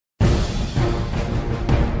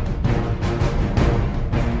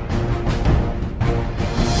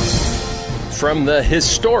From the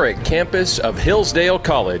historic campus of Hillsdale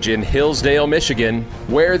College in Hillsdale, Michigan,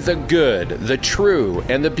 where the good, the true,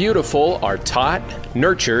 and the beautiful are taught,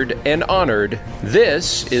 nurtured, and honored,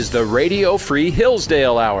 this is the Radio Free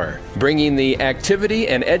Hillsdale Hour, bringing the activity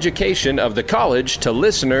and education of the college to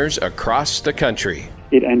listeners across the country.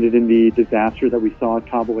 It ended in the disaster that we saw at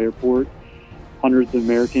Kabul airport. Hundreds of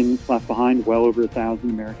Americans left behind, well over 1,000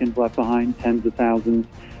 Americans left behind, tens of thousands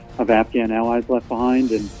of Afghan allies left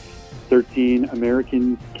behind, and 13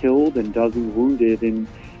 Americans killed and dozens wounded in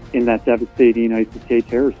that devastating ISIS-K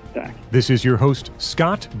terrorist attack. This is your host,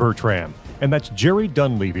 Scot Bertram, and that's Jerry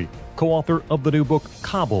Dunleavy, co-author of the new book,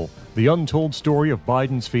 Kabul, The Untold Story of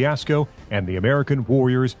Biden's Fiasco and the American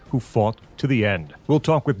Warriors Who Fought to the End. We'll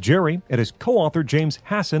talk with Jerry and his co-author, James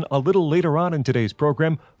Hasson, a little later on in today's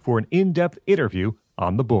program for an in-depth interview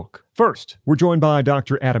on the book. First, we're joined by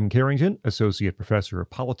Dr. Adam Carrington, Associate Professor of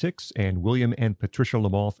Politics and William and Patricia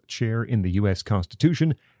LaMothe Chair in the U.S.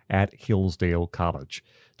 Constitution at Hillsdale College.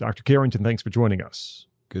 Dr. Carrington, thanks for joining us.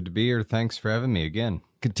 Good to be here. Thanks for having me again.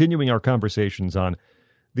 Continuing our conversations on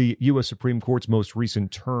the U.S. Supreme Court's most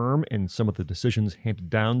recent term and some of the decisions handed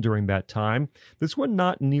down during that time. This one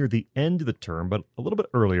not near the end of the term, but a little bit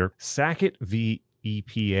earlier, Sackett v.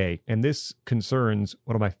 EPA. And this concerns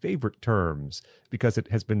one of my favorite terms because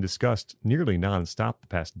it has been discussed nearly nonstop the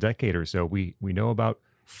past decade or so. We know about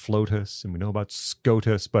FLOTUS and we know about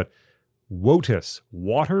SCOTUS, but WOTUS,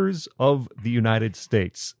 Waters of the United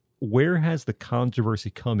States. Where has the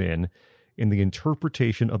controversy come in the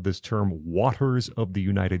interpretation of this term, Waters of the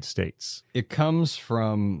United States? It comes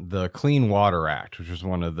from the Clean Water Act, which was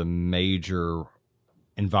one of the major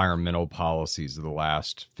environmental policies of the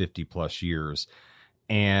last 50 plus years.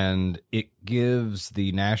 And it gives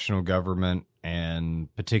the national government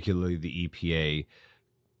and particularly the EPA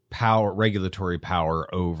regulatory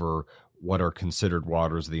power over what are considered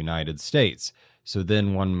waters of the United States. So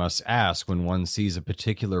then one must ask, when one sees a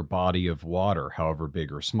particular body of water, however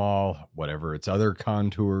big or small, whatever its other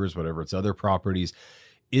contours, whatever its other properties,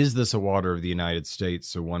 is this a water of the United States?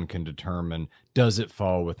 So one can determine, does it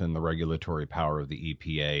fall within the regulatory power of the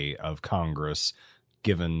EPA, of Congress,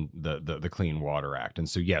 given the Clean Water Act? And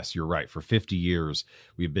so, yes, you're right. For 50 years,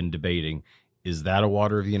 we've been debating, is that a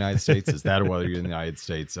water of the United States? Is that a water of the United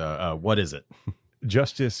States? What is it?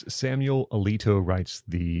 Justice Samuel Alito writes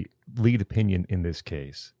the lead opinion in this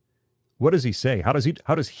case. What does he say? How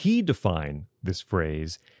does he define this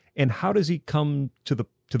phrase? And how does he come to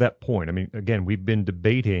that point? I mean, again, we've been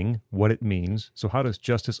debating what it means. So how does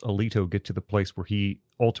Justice Alito get to the place where he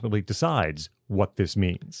ultimately decides what this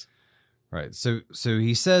means? Right. So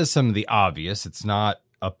he says some of the obvious. It's not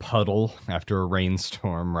a puddle after a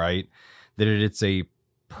rainstorm, right? That it's a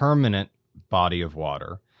permanent body of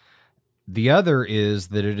water. The other is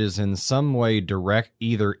that it is in some way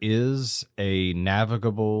either is a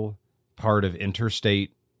navigable part of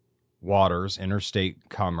interstate waters, interstate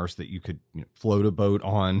commerce, that you could float a boat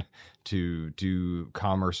on to do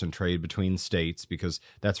commerce and trade between states, because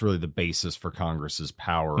that's really the basis for Congress's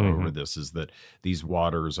power over this, is that these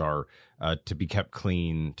waters are to be kept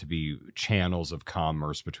clean, to be channels of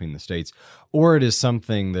commerce between the states, or it is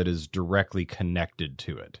something that is directly connected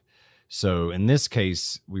to it. So in this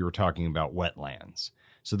case, we were talking about wetlands.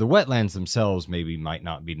 So the wetlands themselves might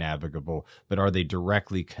not be navigable, but are they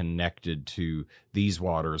directly connected to these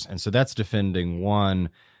waters? And so that's defending, one,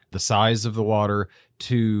 the size of the water,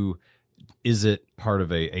 two, is it part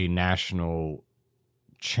of a national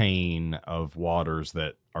chain of waters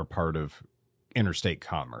that are part of interstate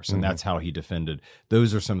commerce? And that's how he defended.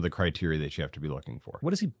 Those are some of the criteria that you have to be looking for.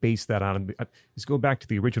 What does he base that on? Let's go back to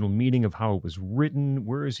the original meaning of how it was written.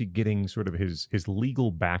 Where is he getting sort of his legal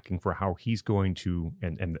backing for how he's going to,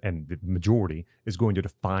 and the majority is going to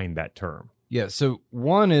define that term? Yeah, so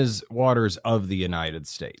one is waters of the United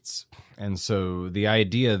States. And so the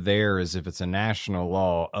idea there is, if it's a national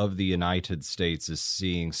law of the United States, is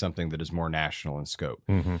seeing something that is more national in scope.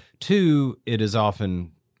 Two, it is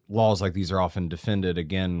often, laws like these are often defended,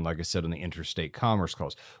 again, like I said, in the interstate commerce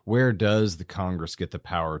clause. Where does the Congress get the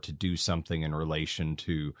power to do something in relation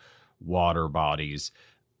to water bodies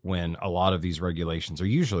when a lot of these regulations are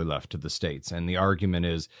usually left to the states? And the argument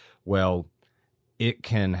is, well, it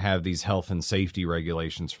can have these health and safety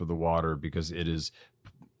regulations for the water because it is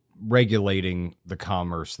regulating the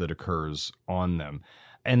commerce that occurs on them.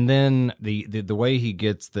 And then the way he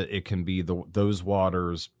gets that it can be those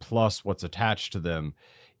waters plus what's attached to them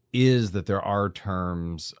is that there are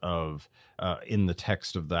terms of in the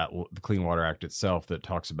text of the Clean Water Act itself that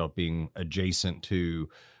talks about being adjacent to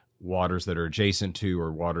waters that are adjacent to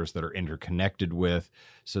or waters that are interconnected with.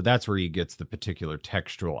 So that's where he gets the particular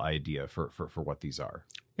textual idea for what these are.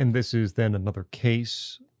 And this is then another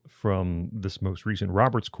case from this most recent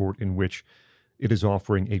Roberts Court in which it is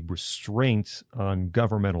offering a restraint on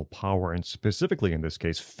governmental power, and specifically in this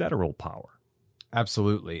case, federal power.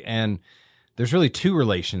 Absolutely. And there's really two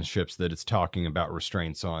relationships that it's talking about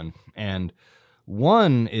restraints on. And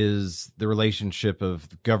one is the relationship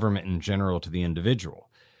of government in general to the individual.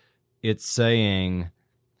 It's saying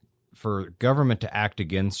for government to act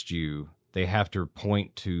against you, they have to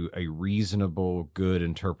point to a reasonable, good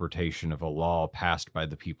interpretation of a law passed by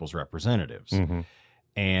the people's representatives. Mm-hmm.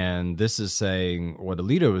 And this is saying, what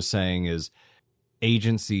Alito is saying is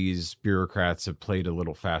agencies, bureaucrats have played a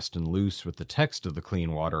little fast and loose with the text of the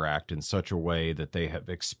Clean Water Act in such a way that they have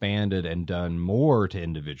expanded and done more to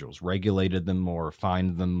individuals, regulated them more,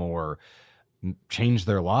 fined them more, changed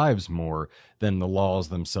their lives more than the laws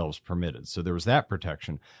themselves permitted. So there was that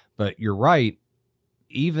protection. But you're right,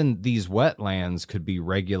 even these wetlands could be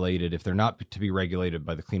regulated. If they're not to be regulated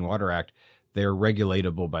by the Clean Water Act, they're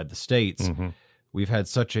regulatable by the states. Mm-hmm. We've had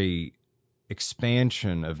such a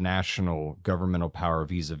expansion of national governmental power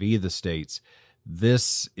vis-a-vis the states.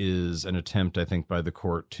 This is an attempt, I think, by the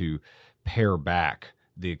court to pare back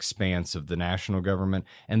the expanse of the national government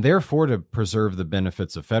and therefore to preserve the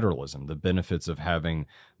benefits of federalism, the benefits of having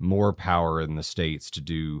more power in the states to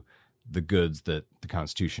do the goods that the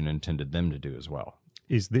Constitution intended them to do as well.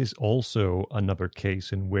 Is this also another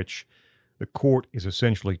case in which the court is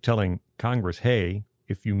essentially telling Congress, hey,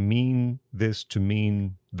 if you mean this to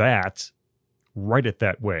mean that, write it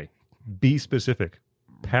that way. Be specific.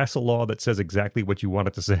 Pass a law that says exactly what you want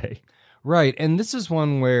it to say. Right. And this is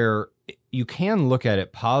one where you can look at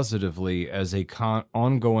it positively as a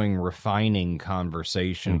ongoing refining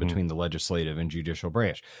conversation between the legislative and judicial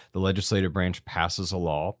branch. The legislative branch passes a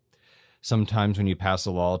law. Sometimes when you pass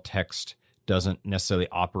a law, text doesn't necessarily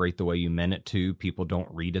operate the way you meant it to. People don't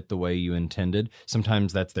read it the way you intended.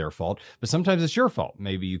 Sometimes that's their fault, but sometimes it's your fault.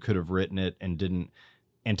 Maybe you could have written it and didn't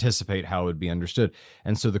anticipate how it would be understood.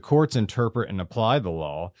 And so the courts interpret and apply the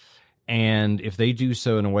law. And if they do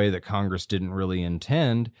so in a way that Congress didn't really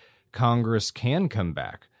intend, Congress can come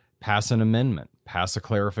back, pass an amendment, pass a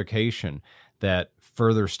clarification that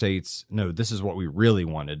further states, no, this is what we really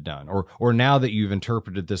wanted done. Or now that you've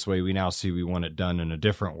interpreted this way, we now see we want it done in a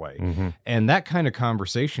different way. Mm-hmm. And that kind of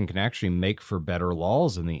conversation can actually make for better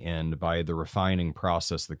laws in the end by the refining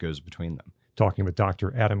process that goes between them. Talking with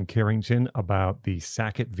Dr. Adam Carrington about the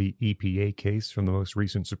Sackett v. EPA case from the most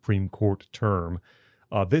recent Supreme Court term.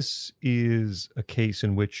 This is a case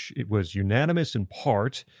in which it was unanimous in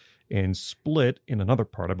part and split in another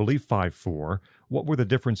part, I believe 5-4. What were the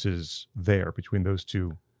differences there between those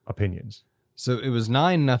two opinions? So it was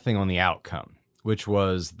 9-0 on the outcome, which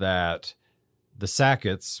was that the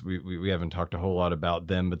Sacketts, we haven't talked a whole lot about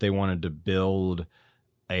them, but they wanted to build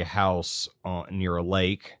a house near a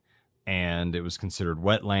lake, and it was considered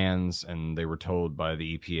wetlands, and they were told by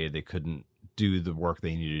the EPA they couldn't do the work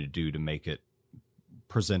they needed to do to make it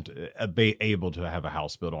able to have a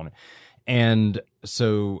house built on it. And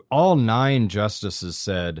so all 9 justices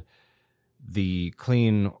said the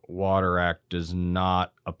Clean Water Act does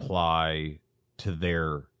not apply to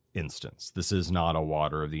their instance. This is not a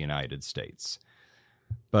water of the United States.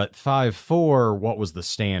 But 5-4, what was the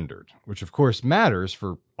standard? Which, of course, matters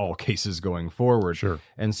for all cases going forward. Sure.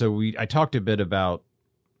 And so I talked a bit about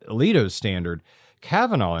Alito's standard.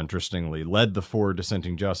 Kavanaugh, interestingly, led the 4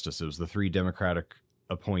 dissenting justices, the 3 Democratic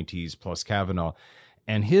appointees plus Kavanaugh.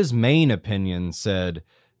 And his main opinion said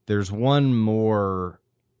there's one more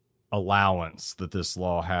allowance that this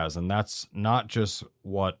law has, and that's not just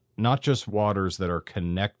waters that are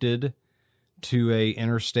connected to a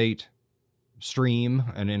interstate stream,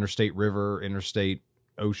 an interstate river, interstate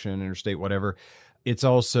ocean, interstate whatever. It's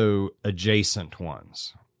also adjacent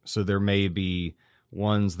ones. So there may be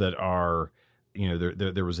ones that are,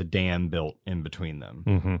 there was a dam built in between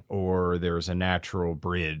them, or there's a natural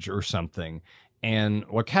bridge or something. And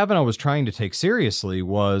what Kavanaugh was trying to take seriously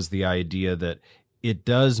was the idea that it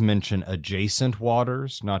does mention adjacent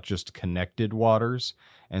waters, not just connected waters.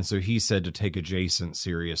 And so he said to take adjacent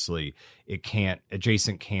seriously,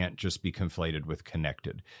 adjacent can't just be conflated with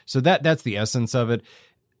connected. So that's the essence of it.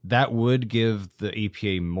 That would give the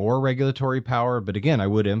EPA more regulatory power. But again, I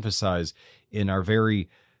would emphasize in our very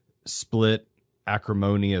split,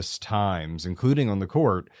 acrimonious times, including on the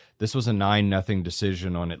court, this was a 9-0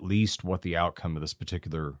 decision on at least what the outcome of this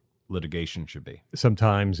particular litigation should be.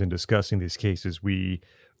 Sometimes in discussing these cases, we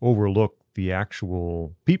overlook the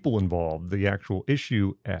actual people involved, the actual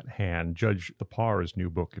issue at hand. Judge Thapar's new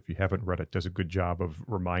book, if you haven't read it, does a good job of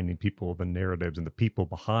reminding people of the narratives and the people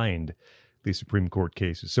behind the Supreme Court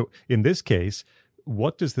cases. So in this case,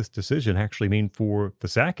 what does this decision actually mean for the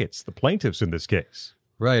Sacketts, the plaintiffs in this case?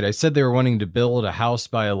 Right. I said they were wanting to build a house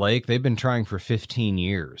by a lake. They've been trying for 15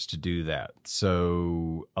 years to do that.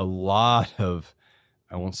 So a lot of,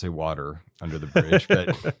 I won't say water under the bridge,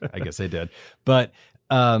 but I guess I did. But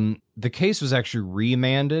the case was actually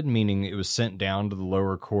remanded, meaning it was sent down to the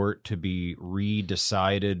lower court to be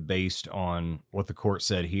redecided based on what the court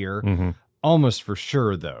said here. Mm-hmm. Almost for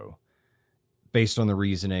sure, though, based on the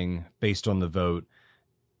reasoning, based on the vote,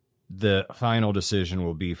 the final decision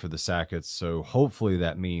will be for the Sacketts. So hopefully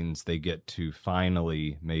that means they get to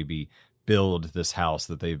finally maybe build this house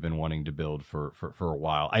that they've been wanting to build for a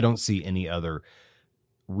while. I don't see any other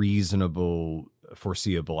reasonable,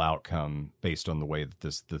 foreseeable outcome based on the way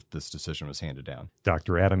that this decision was handed down.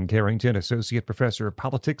 Dr. Adam Carrington, Associate Professor of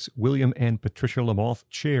Politics, William and Patricia LaMothe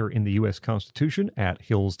Chair in the U.S. Constitution at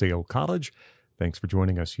Hillsdale College. Thanks for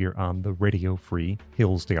joining us here on the Radio Free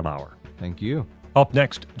Hillsdale Hour. Thank you. Up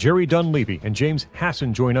next, Jerry Dunleavy and James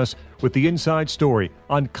Hasson join us with the inside story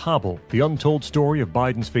on Kabul, the untold story of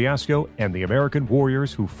Biden's fiasco and the American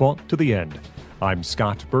warriors who fought to the end. I'm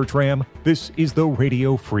Scot Bertram. This is the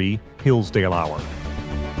Radio Free Hillsdale Hour.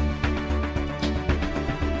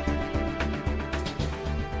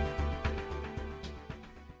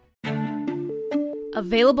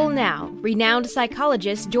 Available now, renowned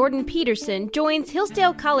psychologist Jordan Peterson joins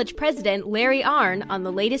Hillsdale College president Larry Arnn on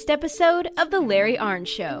the latest episode of The Larry Arnn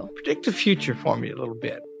Show. Predict the future for me a little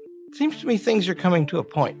bit. It seems to me things are coming to a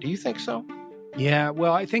point. Do you think so? Yeah,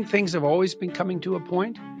 well, I think things have always been coming to a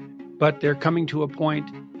point, but they're coming to a point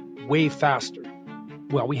way faster.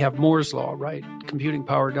 Well, we have Moore's Law, right? Computing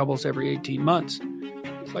power doubles every 18 months.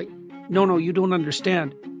 It's like, no, you don't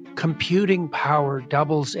understand. Computing power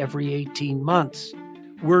doubles every 18 months.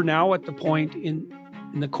 We're now at the point in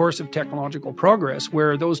the course of technological progress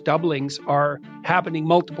where those doublings are happening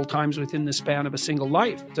multiple times within the span of a single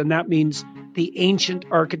life. And that means the ancient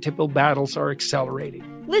archetypal battles are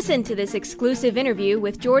accelerating. Listen to this exclusive interview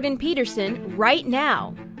with Jordan Peterson right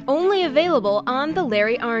now. Only available on The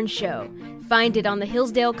Larry Arnn Show. Find it on the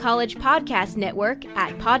Hillsdale College Podcast Network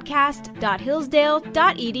at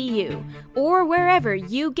podcast.hillsdale.edu or wherever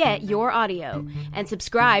you get your audio. And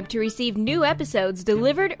subscribe to receive new episodes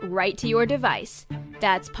delivered right to your device.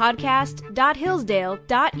 That's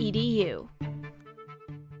podcast.hillsdale.edu.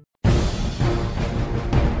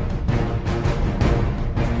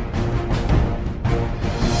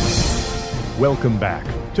 Welcome back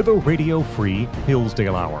to the Radio Free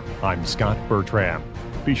Hillsdale Hour. I'm Scot Bertram.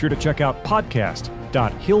 Be sure to check out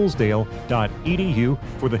podcast.hillsdale.edu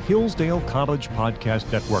for the Hillsdale College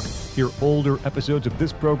Podcast Network. Hear older episodes of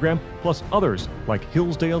this program, plus others like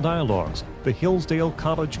Hillsdale Dialogues, the Hillsdale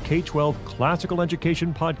College K-12 Classical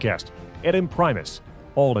Education Podcast, and Imprimis,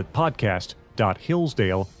 all at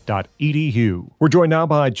podcast.hillsdale.edu. We're joined now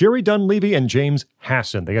by Jerry Dunleavy and James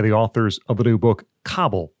Hasson. They are the authors of the new book,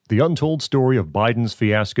 Kabul, the untold story of Biden's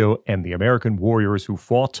fiasco and the American warriors who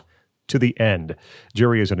fought to the end.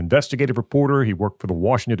 Jerry is an investigative reporter. He worked for the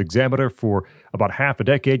Washington Examiner for about half a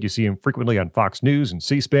decade. You see him frequently on Fox News and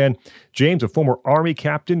C-SPAN. James, a former Army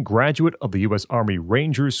captain, graduate of the U.S. Army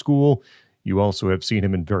Rangers School. You also have seen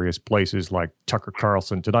him in various places like Tucker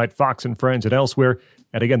Carlson Tonight, Fox and Friends, and elsewhere.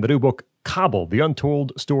 And again, the new book, Kabul, the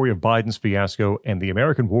untold story of Biden's fiasco and the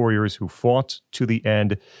American warriors who fought to the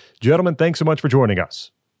end. Gentlemen, thanks so much for joining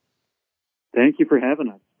us. Thank you for having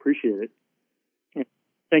us. Appreciate it.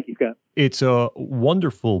 Thank you, Scott. It's a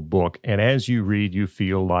wonderful book, and as you read, you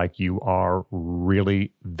feel like you are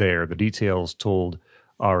really there. The details told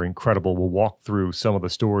are incredible. We'll walk through some of the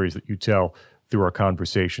stories that you tell through our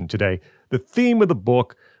conversation today. The theme of the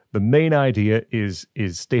book, the main idea is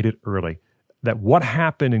stated early, that what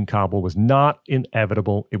happened in Kabul was not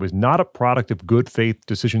inevitable. It was not a product of good faith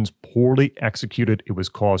decisions poorly executed. It was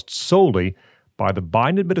caused solely by the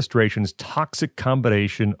Biden administration's toxic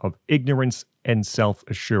combination of ignorance and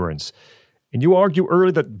self-assurance. And you argue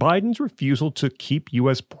early that Biden's refusal to keep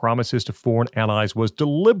U.S. promises to foreign allies was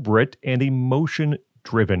deliberate and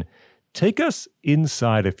emotion-driven. Take us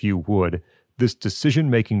inside, if you would, this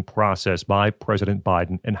decision-making process by President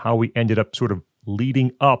Biden and how we ended up sort of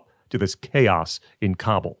leading up to this chaos in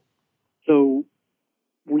Kabul. So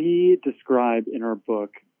we describe in our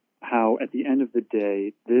book how at the end of the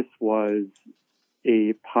day, this was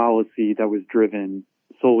a policy that was driven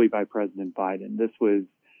solely by President Biden. This was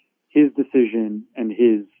his decision and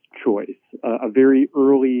his choice. A very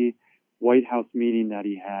early White House meeting that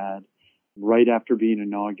he had right after being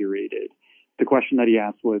inaugurated, the question that he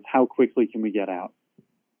asked was, how quickly can we get out?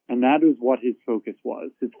 And that is what his focus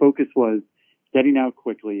was. His focus was getting out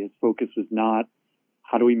quickly. His focus was not,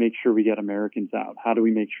 how do we make sure we get Americans out? How do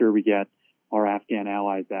we make sure we get our Afghan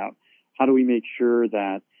allies out? How do we make sure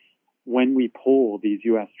that when we pull these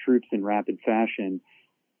U.S. troops in rapid fashion,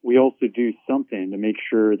 we also do something to make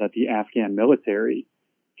sure that the Afghan military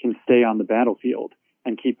can stay on the battlefield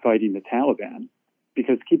and keep fighting the Taliban?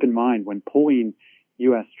 Because keep in mind, when pulling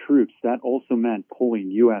U.S. troops, that also meant pulling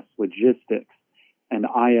U.S. logistics and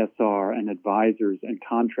ISR and advisors and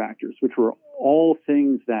contractors, which were all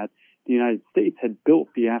things that the United States had built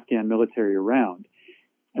the Afghan military around.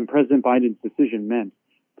 And President Biden's decision meant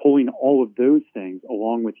pulling all of those things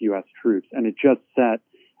along with U.S. troops. And it just set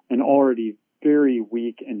an already very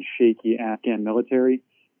weak and shaky Afghan military.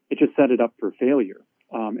 It just set it up for failure.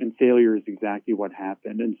 And failure is exactly what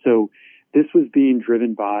happened. And so this was being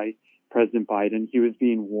driven by President Biden. He was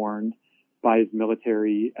being warned by his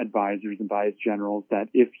military advisors and by his generals that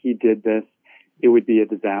if he did this, it would be a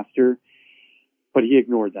disaster. But he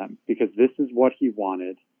ignored them because this is what he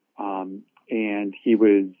wanted. And he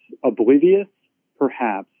was oblivious,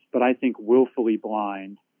 perhaps, but I think willfully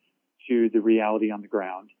blind to the reality on the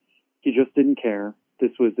ground. He just didn't care.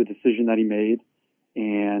 This was a decision that he made,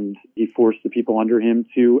 and he forced the people under him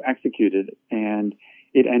to execute it. And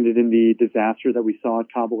it ended in the disaster that we saw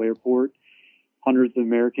at Kabul airport. Hundreds of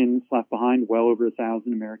Americans left behind, well over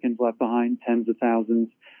 1,000 Americans left behind, tens of thousands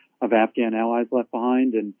of Afghan allies left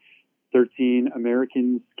behind, and 13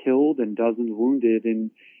 Americans killed and dozens wounded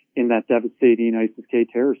in that devastating ISIS-K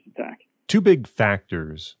terrorist attack. Two big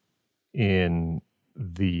factors in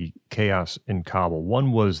the chaos in Kabul.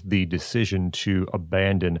 One was the decision to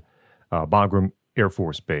abandon Bagram Air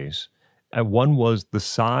Force Base. And one was the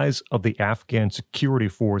size of the Afghan security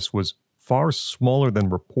force was far smaller than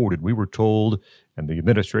reported. We were told, and the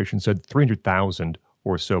administration said 300,000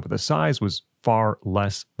 or so, but the size was far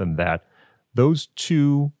less than that. Those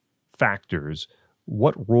two factors,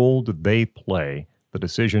 what role did they play, the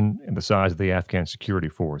decision and the size of the Afghan security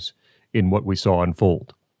force, in what we saw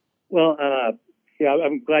unfold? Well,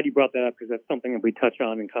 I'm glad you brought that up because that's something that we touch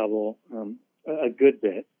on in Kabul a good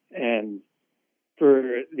bit. And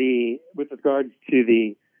with regards to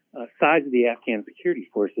the size of the Afghan security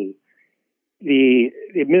forces, the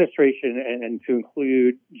administration and to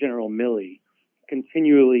include General Milley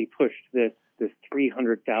continually pushed this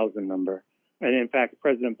 300,000 number. And in fact,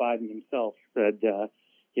 President Biden himself said, the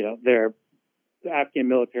Afghan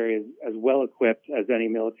military is as well equipped as any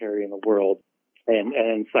military in the world,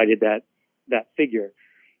 and cited that figure.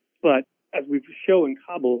 But as we show in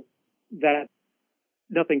Kabul, that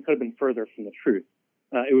nothing could have been further from the truth.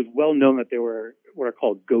 It was well known that there were what are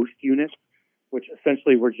called ghost units, which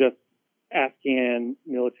essentially were just Afghan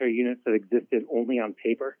military units that existed only on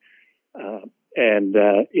paper.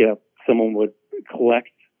 Someone would collect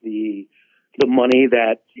the money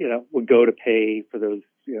that, would go to pay for those,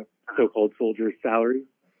 so-called soldiers' salaries.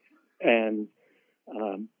 And,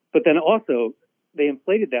 but then also they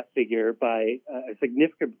inflated that figure by a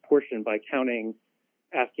significant proportion by counting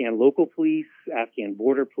Afghan local police, Afghan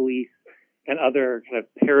border police, and other kind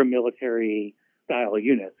of paramilitary style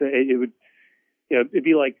units. It would, it'd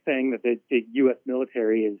be like saying that the U.S.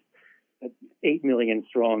 military is 8 million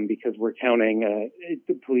strong because we're counting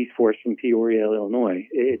the police force from Peoria, Illinois.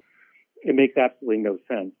 It makes absolutely no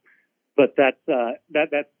sense. But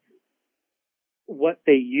that's what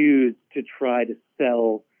they used to try to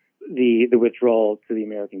sell the withdrawal to the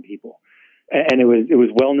American people, and it was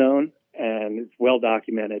well known and it's well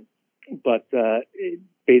documented. But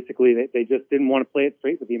basically, they just didn't want to play it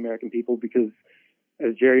straight with the American people because,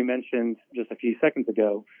 as Jerry mentioned just a few seconds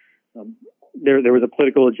ago, there was a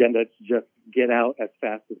political agenda to just get out as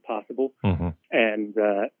fast as possible, and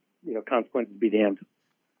consequences be damned.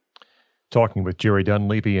 Talking with Jerry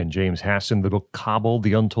Dunleavy and James Hasson, the book Kabul,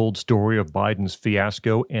 The Untold Story of Biden's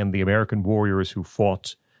Fiasco and the American Warriors Who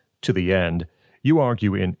Fought to the End. You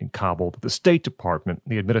argue in Kabul that the State Department,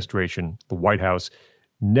 the administration, the White House,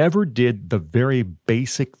 never did the very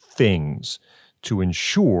basic things to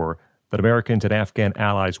ensure that Americans and Afghan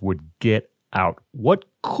allies would get out. What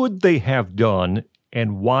could they have done,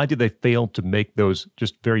 and why did they fail to make those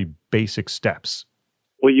just very basic steps?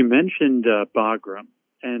 Well, you mentioned Bagram.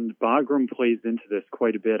 And Bagram plays into this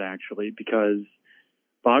quite a bit, actually, because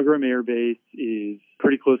Bagram Air Base is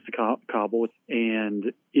pretty close to Kabul,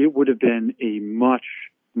 and it would have been a much,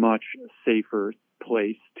 much safer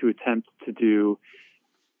place to attempt to do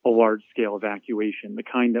a large-scale evacuation, the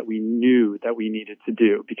kind that we knew that we needed to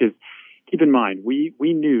do. Because keep in mind, we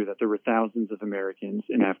knew that there were thousands of Americans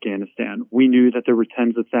in Afghanistan. We knew that there were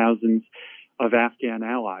tens of thousands of Afghan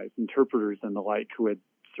allies, interpreters and the like, who had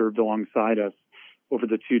served alongside us over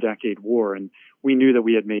the 2-decade war. And we knew that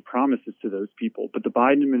we had made promises to those people. But the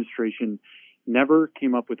Biden administration never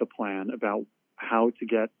came up with a plan about how to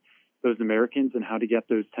get those Americans and how to get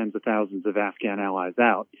those tens of thousands of Afghan allies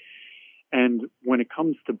out. And when it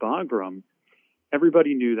comes to Bagram,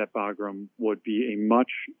 everybody knew that Bagram would be a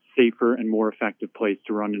much safer and more effective place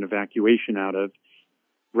to run an evacuation out of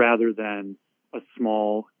rather than a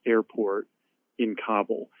small airport in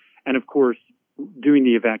Kabul. And of course, doing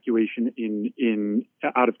the evacuation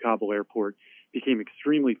out of Kabul airport became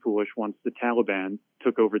extremely foolish once the Taliban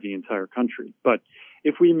took over the entire country. But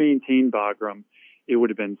if we maintained Bagram, it would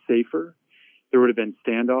have been safer. There would have been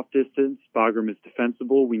standoff distance. Bagram is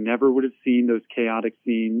defensible. We never would have seen those chaotic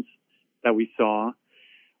scenes that we saw.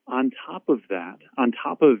 On top of that, on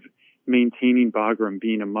top of maintaining Bagram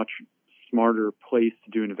being a much smarter place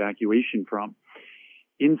to do an evacuation from,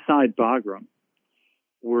 inside Bagram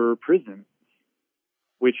were prisons,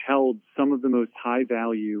 which held some of the most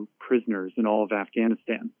high-value prisoners in all of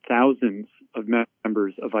Afghanistan. Thousands of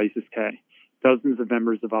members of ISIS-K, dozens of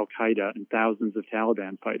members of Al-Qaeda, and thousands of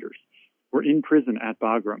Taliban fighters were in prison at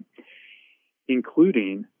Bagram,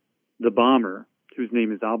 including the bomber, whose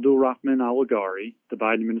name is Abdul Rahman al-Aghari. The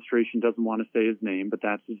Biden administration doesn't want to say his name, but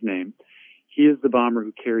that's his name. He is the bomber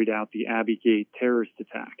who carried out the Abbey Gate terrorist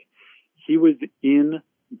attack. He was in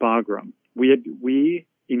Bagram. We,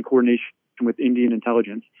 in coordination with Indian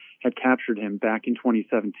intelligence, had captured him back in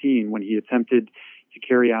 2017 when he attempted to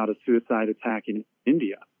carry out a suicide attack in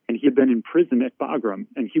India. And he had been in prison at Bagram.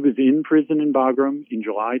 And he was in prison in Bagram in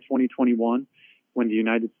July 2021 when the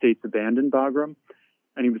United States abandoned Bagram.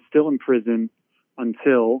 And he was still in prison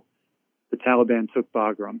until the Taliban took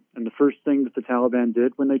Bagram. And the first thing that the Taliban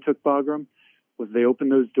did when they took Bagram was they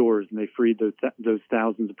opened those doors and they freed those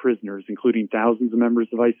thousands of prisoners, including thousands of members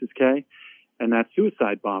of ISIS-K and that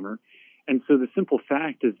suicide bomber. And so the simple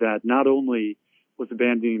fact is that not only was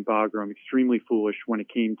abandoning Bagram extremely foolish when it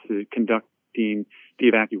came to conducting the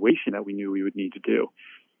evacuation that we knew we would need to do,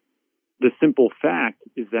 the simple fact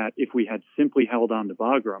is that if we had simply held on to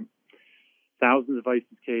Bagram, thousands of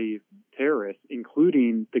ISIS-K terrorists,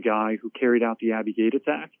 including the guy who carried out the Abbey Gate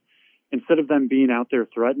attack, instead of them being out there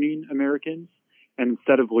threatening Americans, and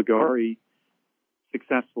instead of Aghari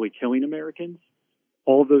successfully killing Americans,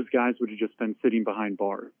 all of those guys would have just been sitting behind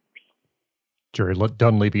bars. Jerry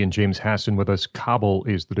Dunleavy and James Hasson with us. Kabul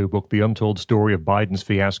is the new book, The Untold Story of Biden's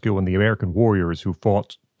Fiasco and the American Warriors Who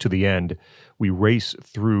Fought to the End. We race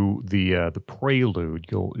through the prelude.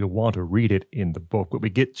 You'll want to read it in the book, but we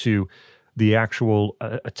get to the actual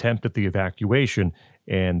attempt at the evacuation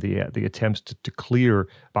and the attempts to clear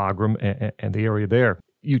Bagram and the area there.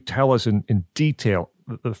 You tell us in detail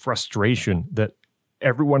the frustration that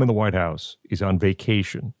everyone in the White House is on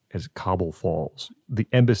vacation as Kabul falls. The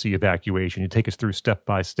embassy evacuation, you take us through step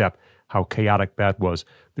by step how chaotic that was.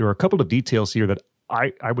 There are a couple of details here that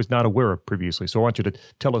I was not aware of previously, so I want you to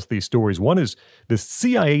tell us these stories. One is the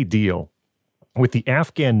CIA deal with the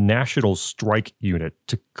Afghan National Strike Unit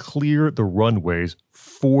to clear the runways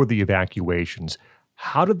for the evacuations.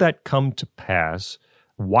 How did that come to pass?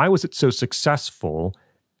 Why was it so successful?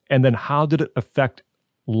 And then how did it affect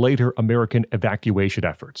later American evacuation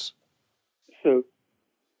efforts? So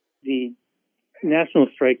the National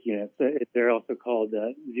Strike Units, they're also called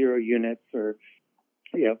Zero Units, or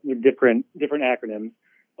with different acronyms,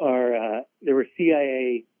 they were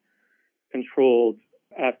CIA-controlled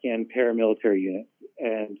Afghan paramilitary units,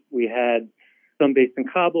 and we had some based in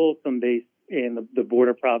Kabul, some based in the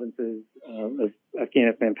border provinces of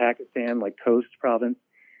Afghanistan, Pakistan, like Khost province,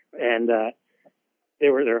 and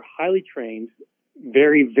they're highly trained,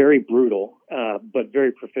 very, very brutal, but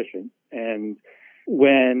very proficient. And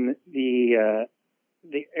when the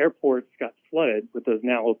airports got flooded with those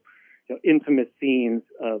now infamous scenes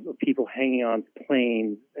of people hanging on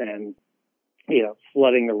planes and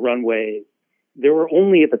flooding the runways, there were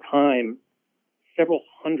only at the time several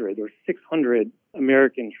hundred or 600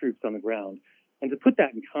 American troops on the ground. And to put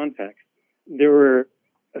that in context, there were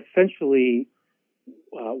essentially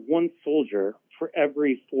one soldier for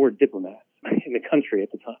every 4 diplomats in the country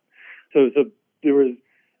at the time. So there was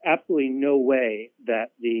absolutely no way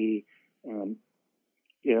that the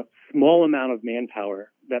small amount of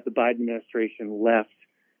manpower that the Biden administration left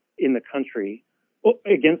in the country,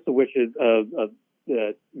 against the wishes of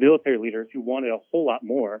the military leaders who wanted a whole lot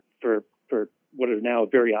more for what are now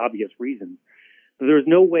very obvious reasons. So there was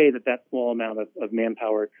no way that small amount of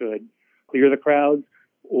manpower could clear the crowds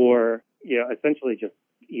or, essentially just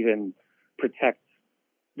even protect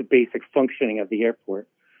the basic functioning of the airport.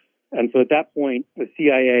 And so at that point, the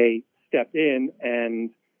CIA stepped in and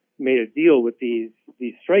made a deal with these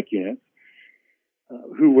strike units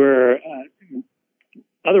who were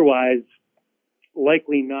otherwise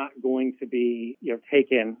likely not going to be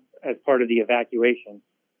taken as part of the evacuation.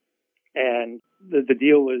 And the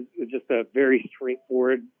deal was just a very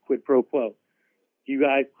straightforward quid pro quo. You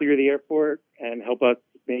guys clear the airport and help us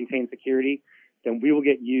maintain security, then we will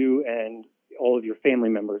get you and all of your family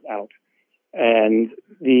members out. And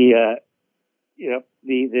the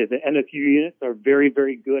NSU units are very,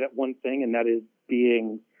 very good at one thing, and that is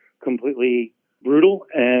being completely brutal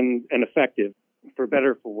and effective, for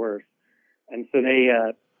better or for worse. And so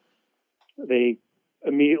they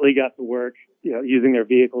immediately got to work, using their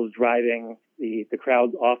vehicles, driving the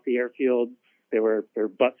crowds off the airfield. They were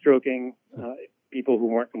butt stroking people who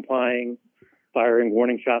weren't complying, firing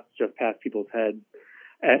warning shots just past people's heads.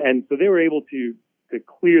 And so they were able to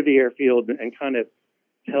clear the airfield and kind of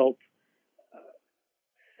help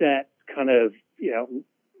set kind of,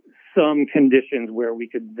 some conditions where we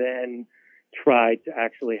could then try to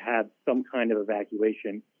actually have some kind of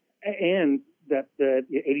evacuation, and that the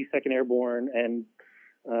 82nd Airborne and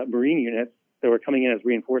Marine units that were coming in as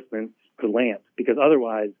reinforcements could land, because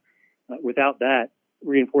otherwise, without that,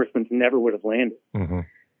 reinforcements never would have landed,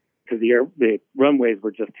 because the runways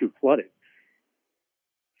were just too flooded.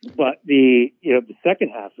 But the second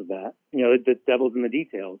half of that, the devil's in the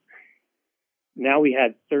details. Now we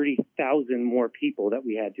had 30,000 more people that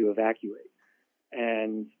we had to evacuate,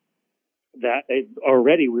 and that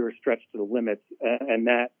already we were stretched to the limits, and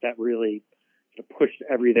that really pushed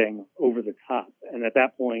everything over the top. And at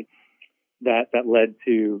that point, that led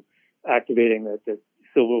to activating the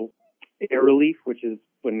civil air relief, which is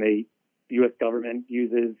when the U.S. government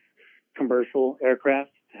uses commercial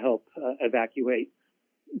aircraft to help evacuate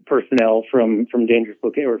personnel from dangerous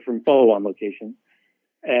locations or from follow-on locations.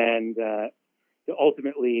 And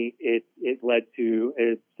ultimately, it led to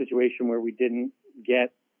a situation where we didn't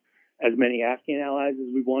get as many Afghan allies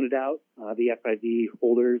as we wanted out, the FIV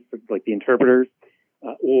holders, like the interpreters,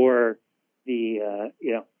 or the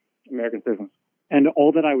American citizens. And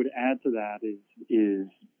all that I would add to that is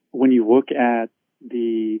when you look at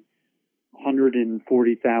the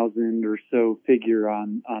 140,000 or so figure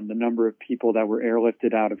on the number of people that were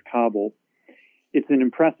airlifted out of Kabul, it's an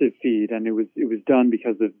impressive feat, and it was done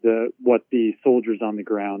because of what the soldiers on the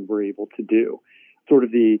ground were able to do. Sort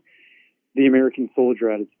of the American soldier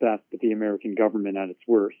at its best, but the American government at its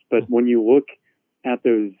worst. But when you look at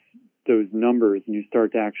those numbers and you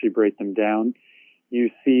start to actually break them down, you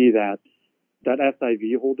see that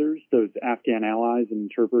SIV holders, those Afghan allies and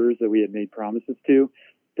interpreters that we had made promises to,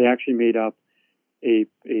 they actually made up a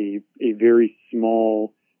very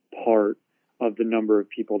small part of the number of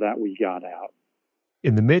people that we got out.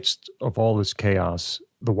 In the midst of all this chaos,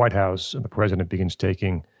 the White House and the president begins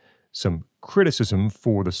taking some criticism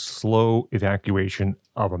for the slow evacuation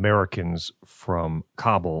of Americans from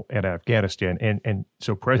Kabul and Afghanistan. And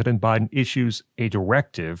so President Biden issues a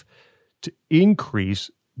directive to increase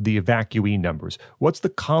the evacuee numbers. What's the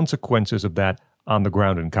consequences of that on the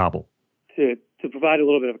ground in Kabul? To provide a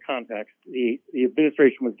little bit of context, the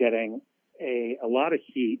administration was getting a lot of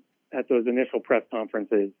heat at those initial press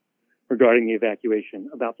conferences regarding the evacuation,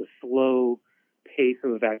 about the slow pace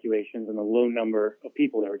of evacuations and the low number of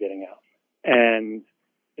people that were getting out. And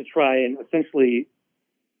to try and essentially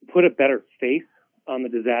put a better face on the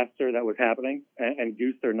disaster that was happening and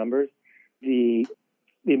goose their numbers, the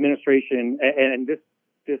administration, and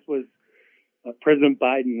this was President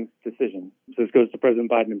Biden's decision, so this goes to President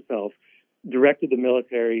Biden himself, directed the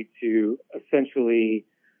military to essentially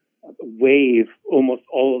waive almost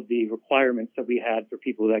all of the requirements that we had for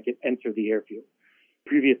people that could enter the airfield.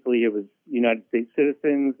 Previously, it was United States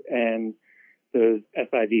citizens and those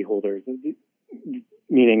SIV holders,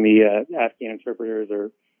 meaning the Afghan interpreters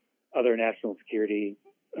or other national security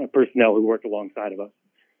personnel who worked alongside of us.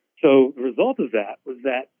 So the result of that was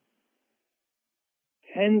that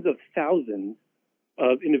tens of thousands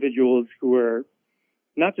of individuals who were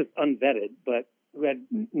not just unvetted, but who had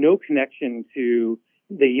no connection to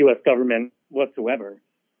the U.S. government whatsoever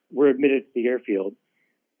were admitted to the airfield.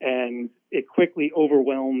 And it quickly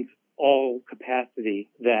overwhelmed all capacity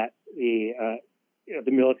that the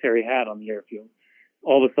military had on the airfield.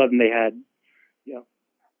 All of a sudden, they had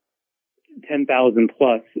 10,000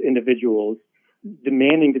 plus individuals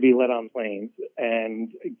demanding to be let on planes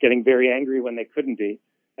and getting very angry when they couldn't be.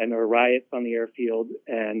 And there were riots on the airfield,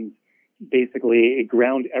 and basically it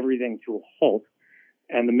ground everything to a halt.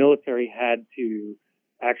 And the military had to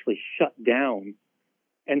actually shut down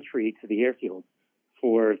entry to the airfield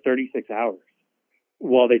for 36 hours.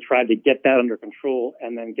 while they tried to get that under control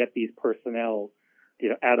and then get these personnel,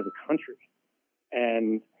 out of the country.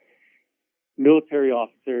 And military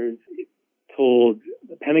officers told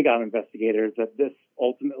the Pentagon investigators that this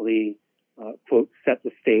ultimately, quote, set the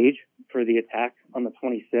stage for the attack on the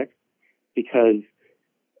 26th, because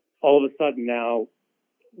all of a sudden now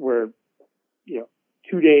we're,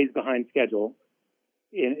 2 days behind schedule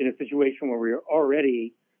in a situation where we are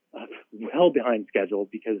already well behind schedule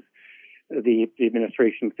because the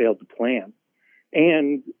administration failed to plan.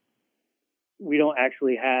 And we don't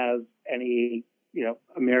actually have any,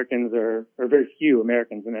 Americans or very few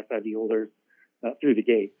Americans and SID holders through the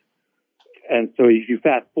gates. And so if you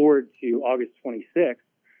fast forward to August 26th,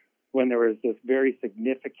 when there was this very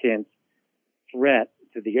significant threat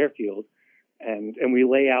to the airfield, and we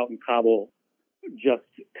lay out in Kabul just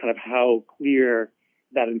kind of how clear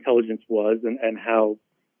that intelligence was and how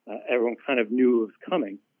everyone kind of knew it was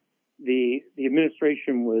coming. The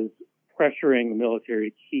administration was pressuring the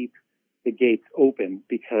military to keep the gates open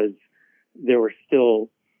because there were still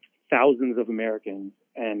thousands of Americans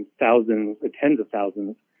and tens of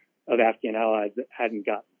thousands of Afghan allies that hadn't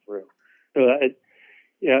gotten through. So,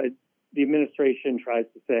 the administration tries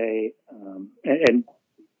to say, and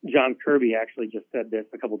John Kirby actually just said this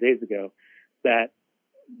a couple of days ago, that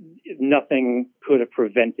nothing could have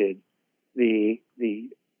prevented the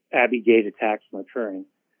Abbey Gate attacks from occurring.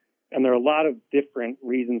 And there are a lot of different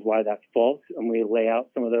reasons why that's false, and we lay out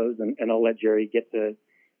some of those, and I'll let Jerry get to,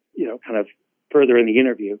 kind of further in the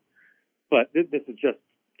interview. But this is just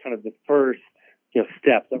kind of the first,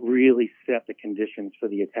 step that really set the conditions for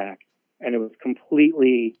the attack. And it was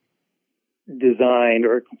completely designed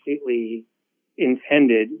or completely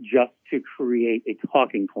intended just to create a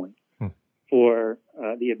talking point for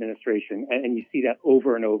the administration. And you see that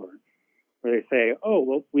over and over, where they say, oh,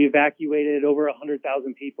 well, we evacuated over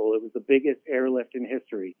 100,000 people. It was the biggest airlift in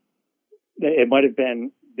history. It might have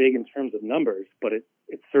been big in terms of numbers, but it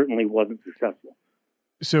certainly wasn't successful.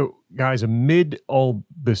 So, guys, amid all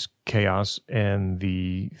this chaos and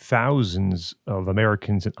the thousands of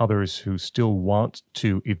Americans and others who still want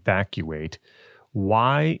to evacuate,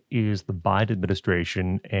 why is the Biden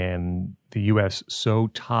administration and the U.S. so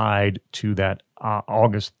tied to that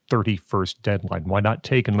August 31st deadline? Why not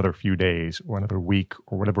take another few days or another week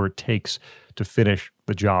or whatever it takes to finish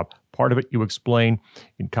the job? Part of it, you explain,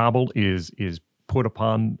 in Kabul is put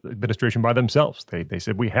upon the administration by themselves. They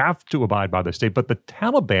said, we have to abide by the state. But the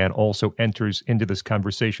Taliban also enters into this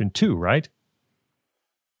conversation too, right?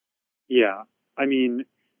 Yeah. I mean,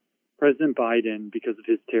 President Biden, because of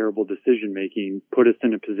his terrible decision-making, put us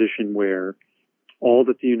in a position where all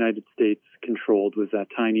that the United States controlled was that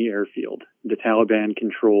tiny airfield. The Taliban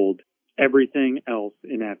controlled everything else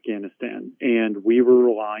in Afghanistan, and we were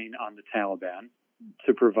relying on the Taliban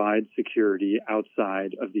to provide security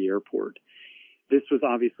outside of the airport. This was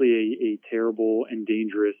obviously a terrible and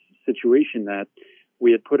dangerous situation that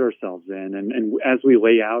we had put ourselves in. And as we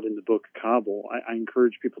lay out in the book Kabul, I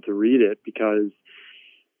encourage people to read it because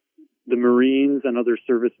the Marines and other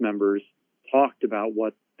service members talked about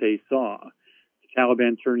what they saw. The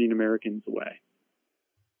Taliban turning Americans away,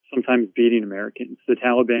 sometimes beating Americans. The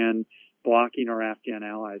Taliban blocking our Afghan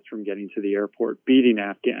allies from getting to the airport, beating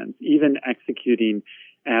Afghans, even executing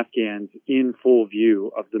Afghans in full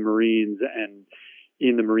view of the Marines and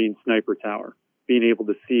in the Marine sniper tower, being able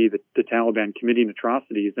to see the Taliban committing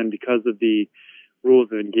atrocities, and because of the rules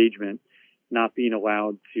of engagement, not being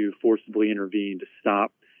allowed to forcibly intervene to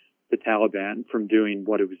stop the Taliban from doing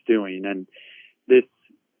what it was doing. And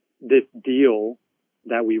this deal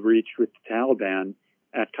that we reached with the Taliban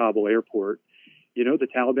at Kabul airport, the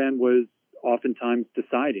Taliban was oftentimes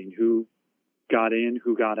deciding who got in,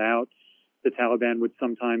 who got out. The Taliban would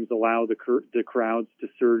sometimes allow the crowds to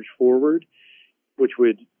surge forward, which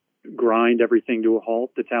would grind everything to a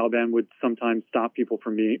halt. The Taliban would sometimes stop people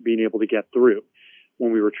from being able to get through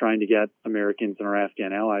when we were trying to get Americans and our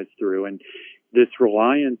Afghan allies through. And this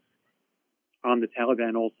reliance on the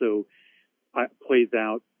Taliban also plays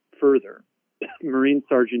out further. Marine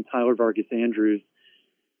Sergeant Tyler Vargas Andrews,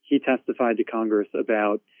 he testified to Congress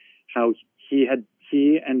about how he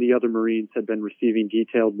and the other Marines had been receiving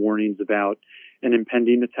detailed warnings about an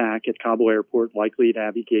impending attack at Kabul airport, likely at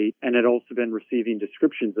Abbey Gate, and had also been receiving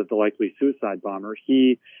descriptions of the likely suicide bomber.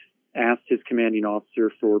 He asked his commanding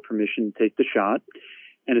officer for permission to take the shot,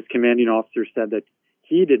 and his commanding officer said that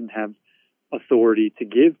he didn't have authority to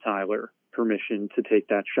give Tyler permission to take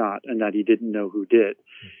that shot, and that he didn't know who did.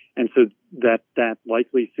 And so that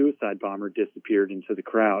likely suicide bomber disappeared into the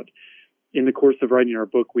crowd. In the course of writing our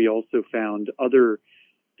book, we also found other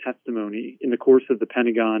testimony. In the course of the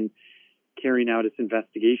Pentagon carrying out its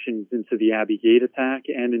investigations into the Abbey Gate attack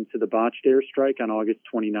and into the botched airstrike on August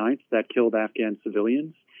 29th that killed Afghan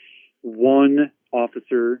civilians. One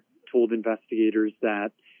officer told investigators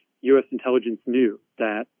that U.S. intelligence knew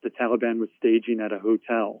that the Taliban was staging at a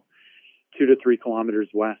hotel 2 to 3 kilometers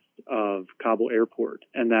west of Kabul airport,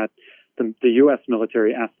 and that the U.S.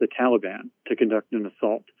 military asked the Taliban to conduct an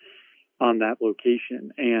assault on that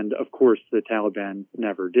location. And of course, the Taliban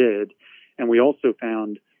never did. And we also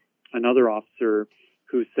found another officer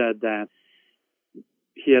who said that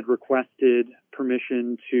he had requested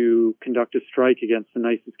permission to conduct a strike against the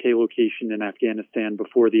ISIS-K location in Afghanistan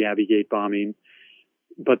before the Abbey Gate bombing,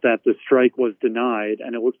 but that the strike was denied.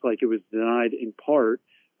 And it looks like it was denied in part,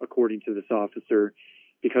 according to this officer,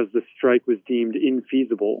 because the strike was deemed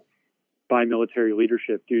infeasible by military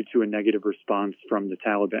leadership due to a negative response from the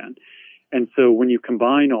Taliban. And so when you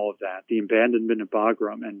combine all of that, the abandonment of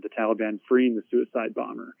Bagram and the Taliban freeing the suicide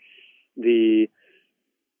bomber, the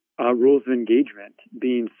rules of engagement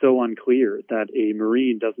being so unclear that a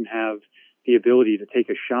Marine doesn't have the ability to take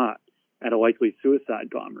a shot at a likely suicide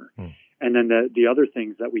bomber. And then the other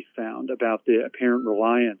things that we found about the apparent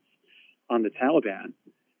reliance on the Taliban,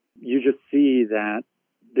 you just see that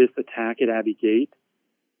this attack at Abbey Gate,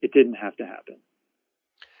 it didn't have to happen.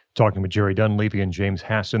 Talking with Jerry Dunleavy and James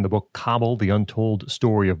Hasson, the book Kabul, The Untold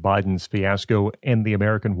Story of Biden's Fiasco and the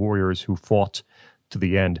American Warriors Who Fought to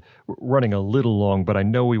the End. We're running a little long, but I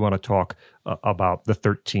know we want to talk about the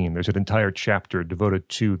 13. There's an entire chapter devoted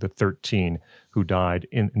to the 13 who died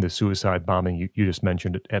in the suicide bombing you just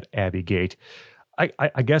mentioned at Abbey Gate.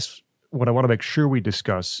 I guess what I want to make sure we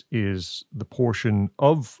discuss is the portion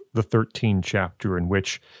of the 13 chapter in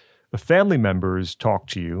which the family members talk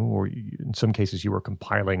to you, or in some cases you are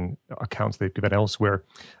compiling accounts they've given elsewhere,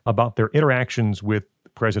 about their interactions with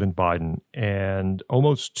President Biden. And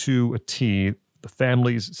almost to a T, the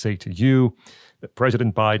families say to you that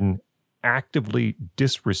President Biden actively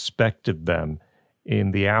disrespected them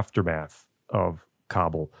in the aftermath of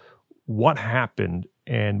Kabul. What happened,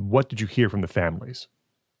 and what did you hear from the families?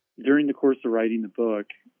 During the course of writing the book,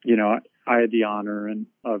 I had the honor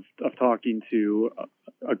of talking to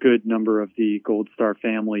a good number of the Gold Star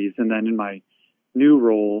families. And then in my new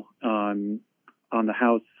role on the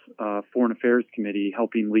House Foreign Affairs Committee,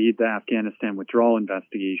 helping lead the Afghanistan withdrawal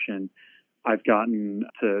investigation, I've gotten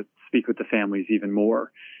to speak with the families even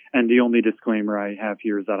more. And the only disclaimer I have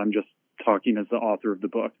here is that I'm just talking as the author of the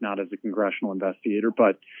book, not as a congressional investigator.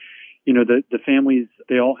 But, the families,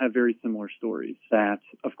 they all have very similar stories that,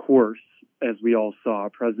 of course, as we all saw,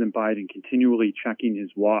 President Biden continually checking his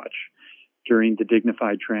watch during the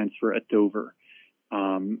dignified transfer at Dover.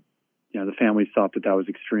 The families thought that was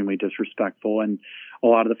extremely disrespectful. And a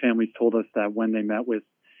lot of the families told us that when they met with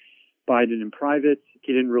Biden in private,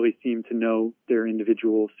 he didn't really seem to know their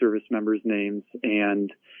individual service members' names,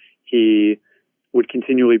 and he would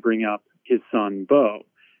continually bring up his son, Beau.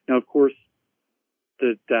 Now, of course,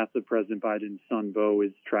 the death of President Biden's son, Beau,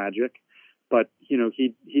 is tragic. But,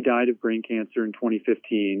 he died of brain cancer in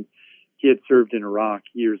 2015. He had served in Iraq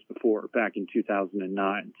years before, back in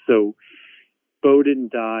 2009. So Beau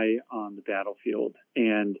didn't die on the battlefield,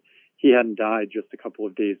 and he hadn't died just a couple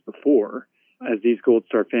of days before, as these Gold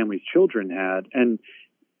Star families' children had. And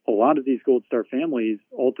a lot of these Gold Star families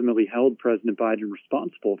ultimately held President Biden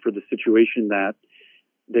responsible for the situation that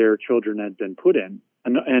their children had been put in.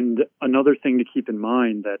 And another thing to keep in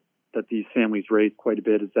mind that these families raise quite a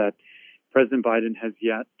bit is that President Biden has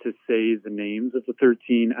yet to say the names of the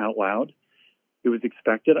 13 out loud. It was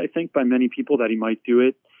expected, I think, by many people that he might do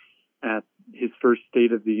it at his first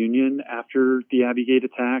State of the Union after the Abbey Gate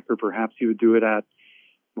attack, or perhaps he would do it at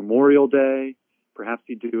Memorial Day. Perhaps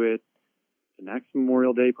he'd do it the next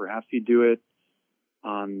Memorial Day. Perhaps he'd do it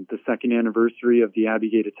on the second anniversary of the Abbey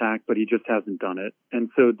Gate attack, but he just hasn't done it. And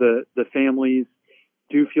so the families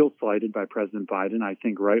do feel slighted by President Biden, I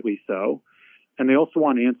think rightly so. And they also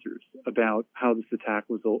want answers about how this attack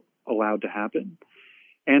was allowed to happen.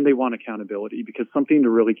 And they want accountability, because something to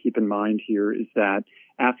really keep in mind here is that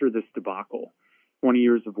after this debacle, 20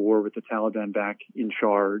 years of war with the Taliban back in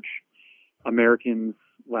charge, Americans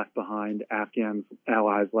left behind, Afghan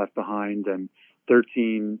allies left behind, and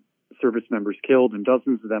 13 service members killed and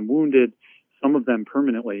dozens of them wounded, some of them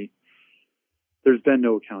permanently, there's been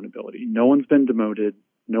no accountability. No one's been demoted.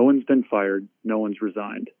 No one's been fired. No one's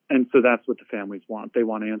resigned. And so that's what the families want. They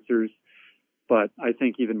want answers. But I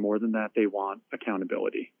think even more than that, they want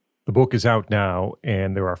accountability. The book is out now,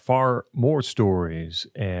 and there are far more stories,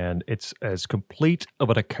 and it's as complete of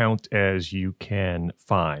an account as you can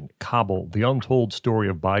find. Kabul, The Untold Story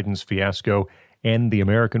of Biden's Fiasco and the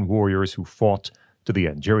American Warriors Who Fought to the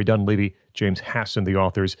End. Jerry Dunleavy, James Hasson, the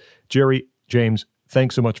authors. Jerry, James,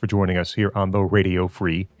 thanks so much for joining us here on the Radio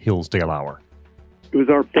Free Hillsdale Hour. It was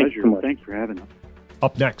our pleasure. Thanks for having us.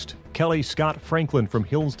 Up next, Kelly Scott Franklin from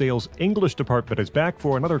Hillsdale's English department is back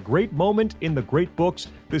for another great moment in the great books.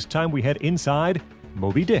 This time we head inside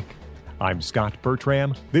Moby Dick. I'm Scot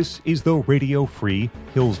Bertram. This is the Radio Free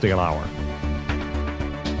Hillsdale Hour.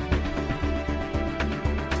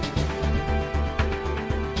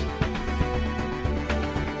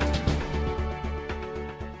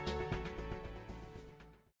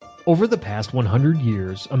 Over the past 100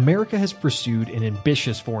 years, America has pursued an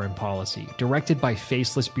ambitious foreign policy directed by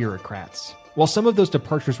faceless bureaucrats. While some of those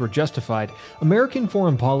departures were justified, American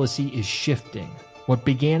foreign policy is shifting. What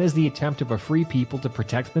began as the attempt of a free people to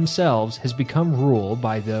protect themselves has become rule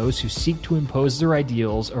by those who seek to impose their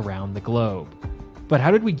ideals around the globe. But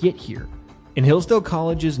how did we get here? In Hillsdale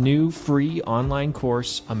College's new free online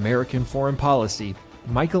course, American Foreign Policy,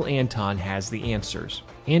 Michael Anton has the answers.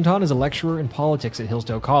 Anton is a lecturer in politics at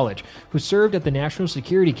Hillsdale College, who served at the National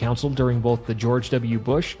Security Council during both the George W.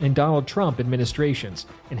 Bush and Donald Trump administrations,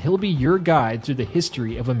 and he'll be your guide through the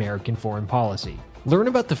history of American foreign policy. Learn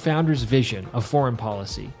about the founders' vision of foreign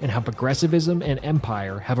policy and how progressivism and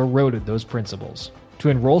empire have eroded those principles. To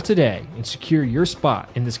enroll today and secure your spot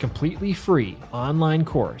in this completely free online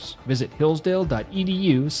course, visit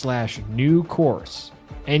hillsdale.edu/new course.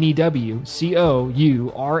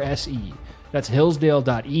 NEWCOURSE. That's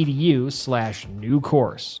hillsdale.edu/new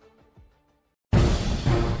course.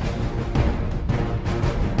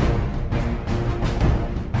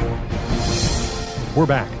 We're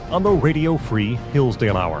back on the Radio Free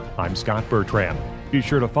Hillsdale Hour. I'm Scot Bertram. Be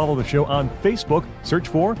sure to follow the show on Facebook. Search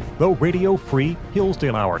for the Radio Free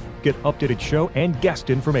Hillsdale Hour. Get updated show and guest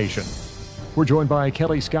information. We're joined by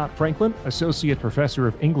Kelly Scott Franklin, Associate Professor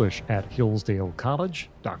of English at Hillsdale College.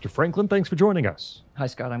 Dr. Franklin, thanks for joining us. Hi,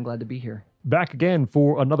 Scott. I'm glad to be here. Back again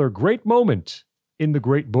for another great moment in the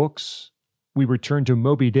great books. We return to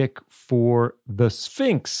Moby Dick for the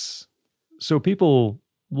Sphynx. So people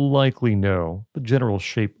likely know the general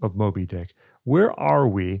shape of Moby Dick. Where are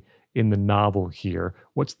we in the novel here?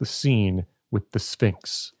 What's the scene with the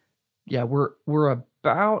Sphynx? Yeah, we're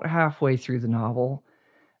about halfway through the novel,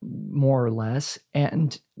 more or less,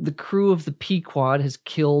 and the crew of the Pequod has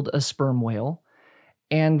killed a sperm whale,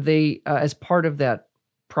 and they, as part of that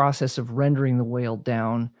process of rendering the whale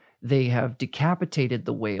down, they have decapitated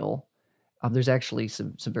the whale. There's actually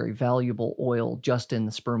some very valuable oil just in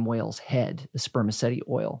the sperm whale's head, the spermaceti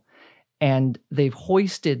oil, and they've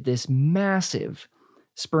hoisted this massive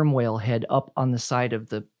sperm whale head up on the side of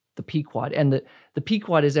the Pequod, and the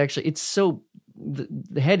Pequod is actually, it's so,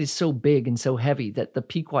 the head is so big and so heavy that the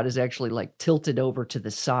Pequod is actually like tilted over to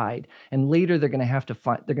the side, and later they're going to have to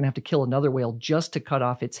kill another whale just to cut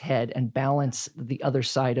off its head and balance the other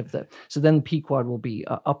side of so then the Pequod will be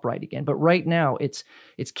upright again. But right now it's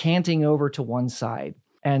canting over to one side,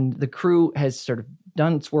 and the crew has sort of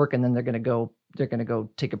done its work, and then they're going to go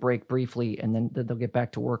take a break briefly, and then they'll get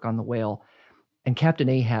back to work on the whale. And Captain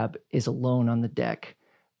Ahab is alone on the deck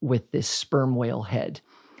with this sperm whale head.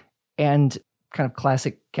 And kind of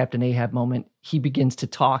classic Captain Ahab moment, he begins to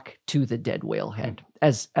talk to the dead whale head,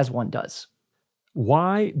 as one does.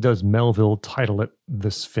 Why does Melville title it the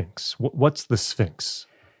Sphynx? What's the Sphynx?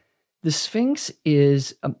 The Sphynx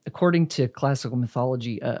is, according to classical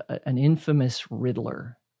mythology, an infamous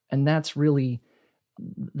riddler. And that's really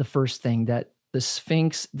the first thing, that the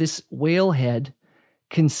Sphynx, this whale head,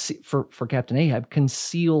 for Captain Ahab,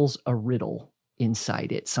 conceals a riddle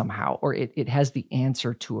inside it somehow, or it has the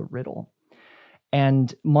answer to a riddle.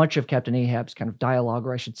 And much of Captain Ahab's kind of dialogue,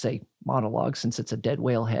 or I should say monologue, since it's a dead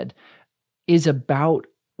whale head, is about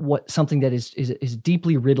something that is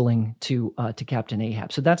deeply riddling to Captain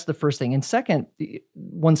Ahab. So that's the first thing. And second,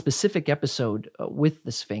 one specific episode with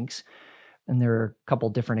the Sphynx, and there are a couple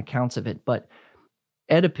different accounts of it, but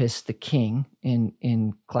Oedipus the king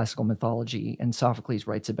in classical mythology, and Sophocles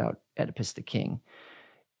writes about Oedipus the king.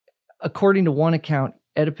 According to one account,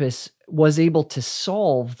 Oedipus was able to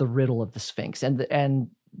solve the riddle of the Sphynx, and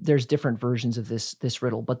there's different versions of this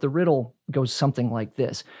riddle, but the riddle goes something like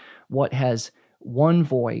this: what has one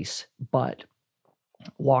voice but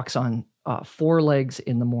walks on 4 legs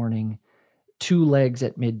in the morning, 2 legs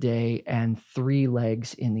at midday, and 3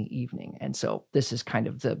 legs in the evening. And so this is kind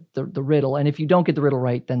of the riddle. And if you don't get the riddle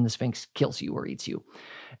right, then the Sphynx kills you or eats you.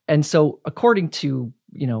 And so according to,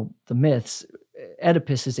 the myths,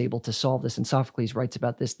 Oedipus is able to solve this, and Sophocles writes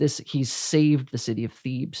about this. He's saved the city of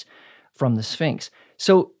Thebes from the Sphynx.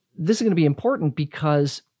 So this is going to be important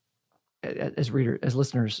because, as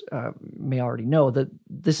listeners may already know, that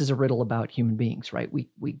this is a riddle about human beings, right?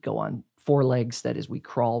 We go on 4 legs. That is, we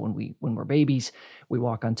crawl when we're babies. We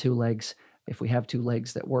walk on 2 legs. If we have 2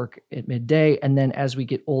 legs that work at midday. And then as we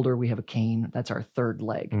get older, we have a cane. That's our 3rd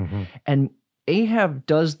leg. Mm-hmm. And Ahab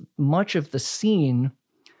does much of the scene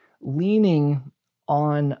leaning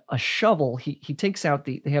on a shovel. He takes out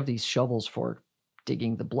they have these shovels for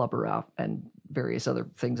digging the blubber out and various other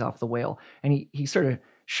things off the whale. And he sort of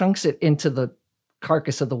chunks it into the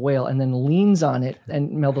carcass of the whale and then leans on it.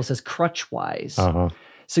 And Melville says crutch-wise. Uh-huh.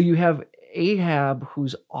 So you have Ahab,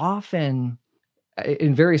 who's often,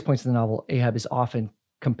 in various points in the novel, Ahab is often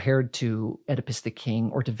compared to Oedipus the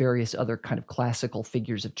king or to various other kind of classical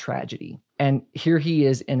figures of tragedy. And here he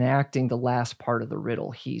is enacting the last part of the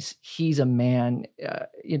riddle. He's a man,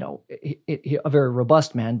 a very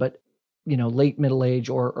robust man, but late middle age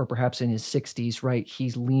or perhaps in his 60s, right?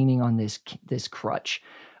 He's leaning on this crutch.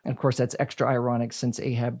 And of course, that's extra ironic since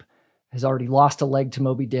Ahab has already lost a leg to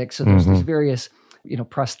Moby Dick. So there's these various,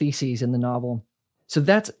 prostheses in the novel. So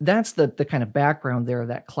that's the kind of background there,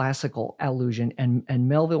 that classical allusion. And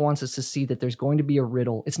Melville wants us to see that there's going to be a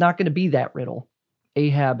riddle. It's not going to be that riddle.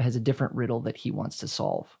 Ahab has a different riddle that he wants to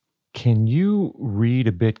solve. Can you read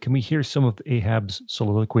a bit? Can we hear some of Ahab's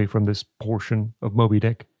soliloquy from this portion of Moby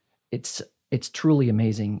Dick? It's truly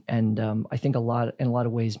amazing. And I think in a lot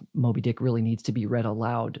of ways, Moby Dick really needs to be read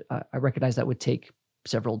aloud. I recognize that would take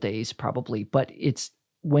several days probably, but it's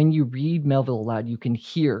when you read Melville aloud, you can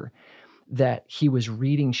hear that he was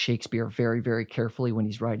reading Shakespeare very, very carefully when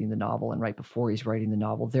he's writing the novel and right before he's writing the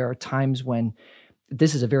novel. There are times when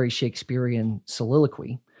this is a very Shakespearean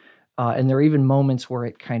soliloquy, and there are even moments where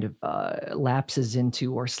it kind of lapses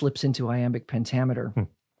into or slips into iambic pentameter.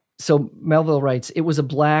 So Melville writes, "It was a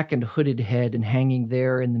black and hooded head, and hanging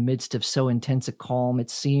there in the midst of so intense a calm,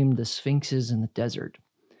 it seemed the sphinxes in the desert."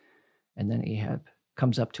 And then Ahab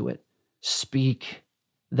comes up to it. "Speak,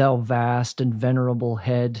 thou vast and venerable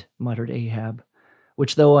head," muttered Ahab,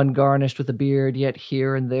 "which though ungarnished with a beard, yet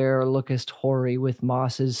here and there lookest hoary with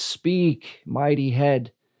mosses. Speak, mighty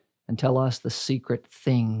head, and tell us the secret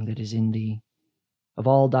thing that is in thee. Of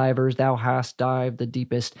all divers thou hast dived the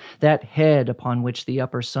deepest. That head upon which the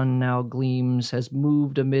upper sun now gleams has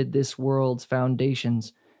moved amid this world's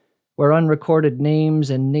foundations, where unrecorded names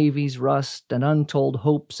and navies rust, and untold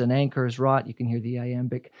hopes and anchors rot." You can hear the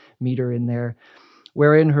iambic meter in there.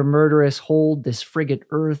 "Wherein her murderous hold this frigate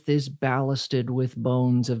earth is ballasted with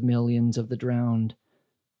bones of millions of the drowned.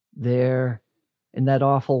 There, in that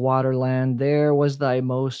awful waterland, there was thy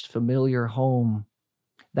most familiar home.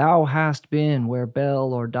 Thou hast been where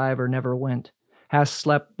bell or diver never went, hast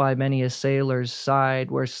slept by many a sailor's side,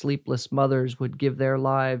 where sleepless mothers would give their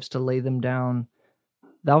lives to lay them down.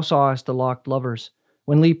 Thou sawest the locked lovers,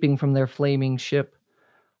 when leaping from their flaming ship,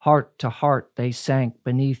 heart to heart they sank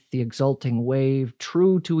beneath the exulting wave,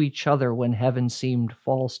 true to each other when heaven seemed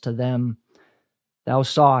false to them. Thou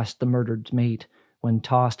sawest the murdered mate, when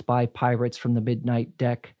tossed by pirates from the midnight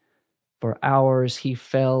deck. For hours he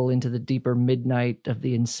fell into the deeper midnight of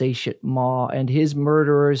the insatiate maw, and his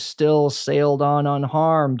murderers still sailed on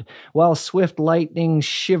unharmed, while swift lightning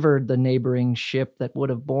shivered the neighboring ship that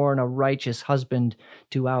would have borne a righteous husband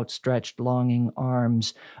to outstretched longing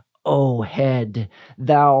arms. O head,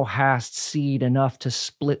 thou hast seed enough to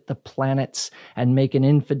split the planets and make an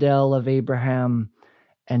infidel of Abraham,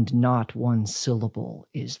 and not one syllable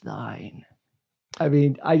is thine." I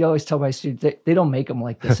mean, I always tell my students, they don't make them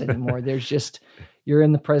like this anymore. There's just, you're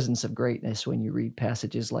in the presence of greatness when you read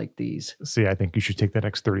passages like these. See, I think you should take the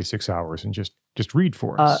next 36 hours and just read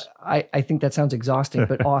for us. I think that sounds exhausting,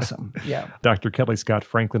 but awesome. Yeah. Dr. Kelly Scott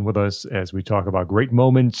Franklin with us as we talk about great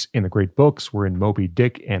moments in the great books. We're in Moby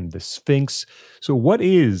Dick and the Sphynx. So what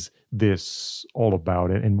is this all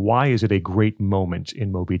about, and why is it a great moment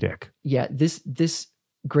in Moby Dick? Yeah, this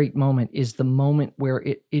great moment is the moment where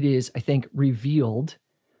it is, I think, revealed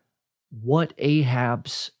what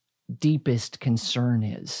Ahab's deepest concern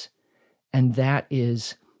is. And that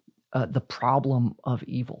is the problem of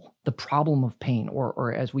evil, the problem of pain,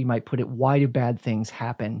 or as we might put it, why do bad things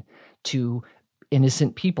happen to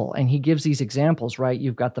innocent people? And he gives these examples, right?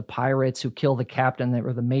 You've got the pirates who kill the captain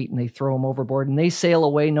or the mate and they throw him overboard and they sail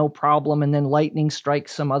away, no problem. And then lightning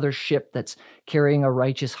strikes some other ship that's carrying a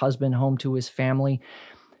righteous husband home to his family.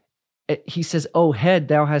 He says, "O head,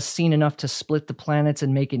 thou hast seen enough to split the planets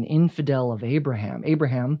and make an infidel of Abraham."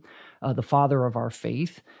 Abraham, the father of our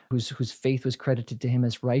faith, whose faith was credited to him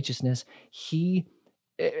as righteousness.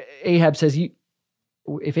 Ahab says,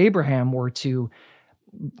 if Abraham were to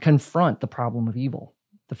confront the problem of evil,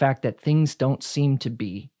 the fact that things don't seem to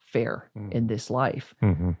be fair in this life,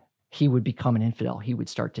 he would become an infidel. He would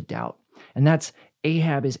start to doubt. And that's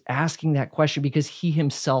Ahab is asking that question because he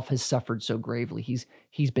himself has suffered so gravely.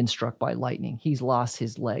 He's been struck by lightning. He's lost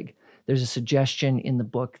his leg. There's a suggestion in the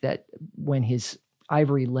book that when his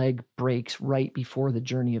ivory leg breaks right before the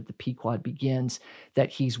journey of the Pequod begins, that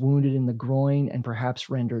he's wounded in the groin and perhaps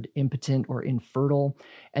rendered impotent or infertile.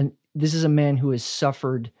 And this is a man who has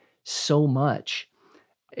suffered so much,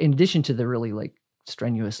 in addition to the really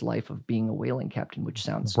strenuous life of being a whaling captain, which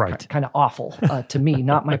sounds kind of awful to me,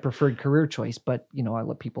 not my preferred career choice, but I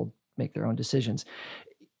let people make their own decisions.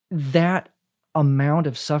 That amount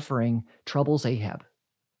of suffering troubles Ahab.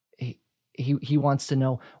 He wants to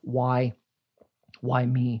know why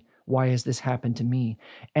me? Why has this happened to me?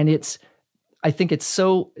 And I think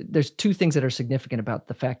there's two things that are significant about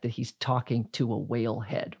the fact that he's talking to a whale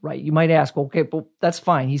head, right? You might ask, well, okay, but that's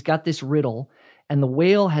fine. He's got this riddle, and the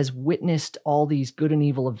whale has witnessed all these good and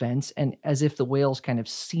evil events, and as if the whale's kind of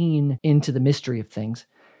seen into the mystery of things.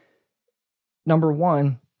 Number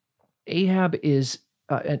one, Ahab is,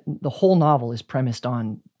 the whole novel is premised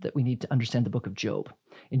on that we need to understand the book of Job.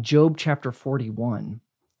 In Job chapter 41,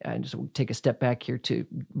 and just take a step back here to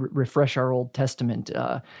refresh our Old Testament.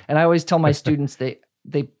 And I always tell my students,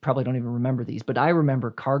 they probably don't even remember these, but I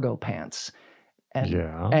remember cargo pants.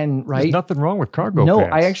 And right, there's nothing wrong with cargo pants.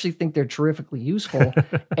 No, I actually think they're terrifically useful.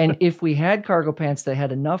 And if we had cargo pants that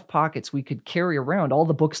had enough pockets, we could carry around all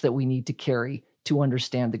the books that we need to carry to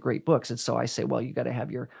understand the great books. And so I say, well, you got to have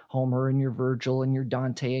your Homer and your Virgil and your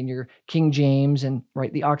Dante and your King James and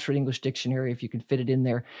the Oxford English Dictionary, if you can fit it in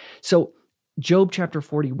there. So Job chapter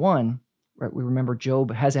 41, right? We remember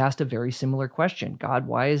Job has asked a very similar question. God,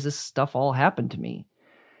 why has this stuff all happened to me?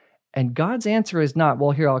 And God's answer is not,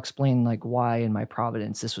 well, here, I'll explain why in my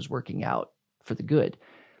providence this was working out for the good.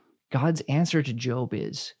 God's answer to Job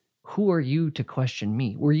is, who are you to question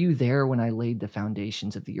me? Were you there when I laid the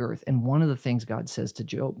foundations of the earth? And one of the things God says to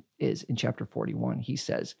Job is in chapter 41, he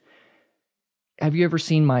says, have you ever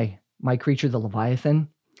seen my creature, the Leviathan?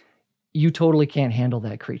 You totally can't handle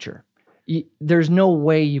that creature. There's no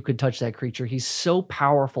way you could touch that creature. He's so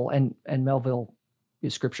powerful. And Melville,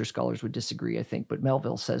 scripture scholars would disagree, I think, but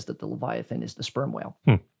Melville says that the Leviathan is the sperm whale.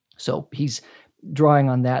 So he's drawing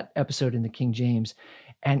on that episode in the King James.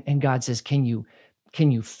 And God says, can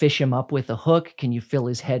you fish him up with a hook? Can you fill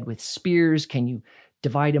his head with spears? Can you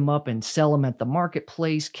divide him up and sell him at the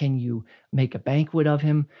marketplace? Can you make a banquet of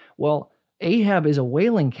him? Well, Ahab is a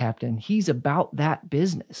whaling captain. He's about that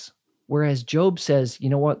business. Whereas Job says, you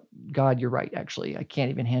know what, God, you're right, actually. I can't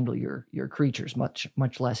even handle your creatures, much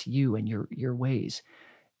less you and your ways.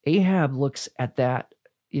 Ahab looks at that,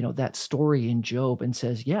 that story in Job and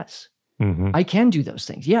says, yes, I can do those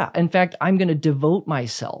things. Yeah, in fact, I'm going to devote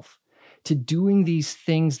myself to doing these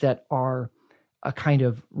things that are a kind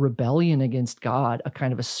of rebellion against God, a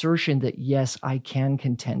kind of assertion that, yes, I can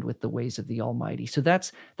contend with the ways of the Almighty. So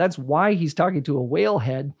that's why he's talking to a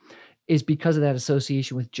whalehead, is because of that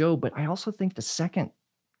association with Job. But I also think the second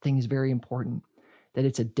thing is very important, that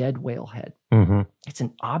it's a dead whalehead. It's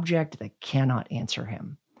an object that cannot answer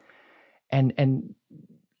him. And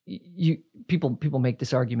people make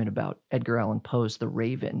this argument about Edgar Allan Poe's The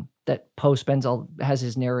Raven, that Poe has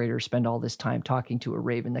his narrator spend all this time talking to a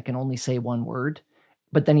raven that can only say one word,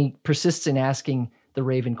 but then he persists in asking the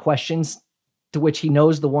raven questions to which he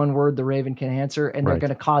knows the one word the raven can answer, and they're going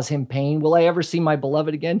to cause him pain. Will I ever see my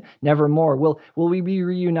beloved again? Nevermore. Will we be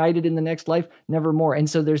reunited in the next life? Nevermore. And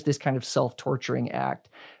so there's this kind of self-torturing act.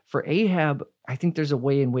 For Ahab, I think there's a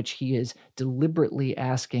way in which he is deliberately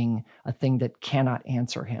asking a thing that cannot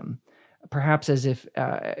answer him. Perhaps as if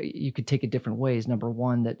you could take it different ways. Number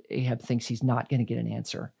one, that Ahab thinks he's not going to get an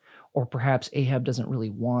answer. Or perhaps Ahab doesn't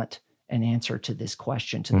really want an answer to this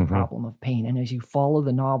question, to the problem of pain. And as you follow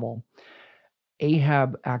the novel,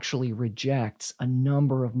 Ahab actually rejects a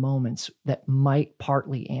number of moments that might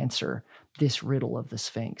partly answer this riddle of the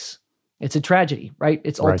Sphynx. It's a tragedy, right?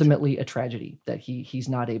 It's ultimately a tragedy that he's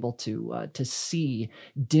not able to see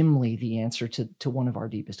dimly the answer to one of our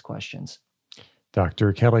deepest questions.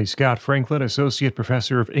 Dr. Kelly Scott Franklin, Associate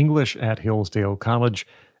Professor of English at Hillsdale College.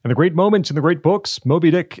 And the great moments in the great books, Moby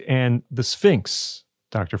Dick and the Sphynx.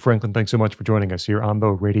 Dr. Franklin, thanks so much for joining us here on the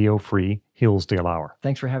Radio Free Hillsdale Hour.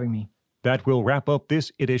 Thanks for having me. That will wrap up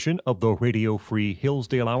this edition of the Radio Free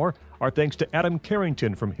Hillsdale Hour. Our thanks to Adam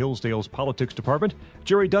Carrington from Hillsdale's Politics Department,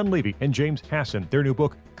 Jerry Dunleavy and James Hasson, their new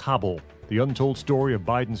book, Kabul, the untold story of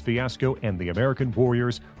Biden's fiasco and the American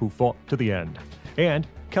warriors who fought to the end. And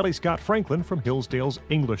Kelly Scott Franklin from Hillsdale's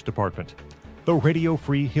English Department. The Radio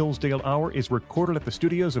Free Hillsdale Hour is recorded at the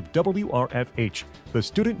studios of WRFH, the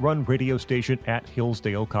student-run radio station at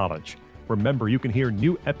Hillsdale College. Remember, you can hear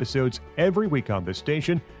new episodes every week on this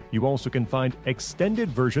station. You also can find extended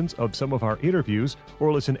versions of some of our interviews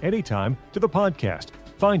or listen anytime to the podcast.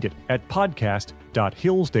 Find it at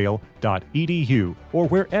podcast.hillsdale.edu or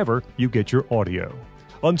wherever you get your audio.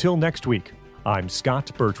 Until next week, I'm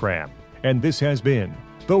Scot Bertram, and this has been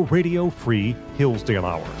the Radio Free Hillsdale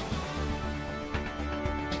Hour.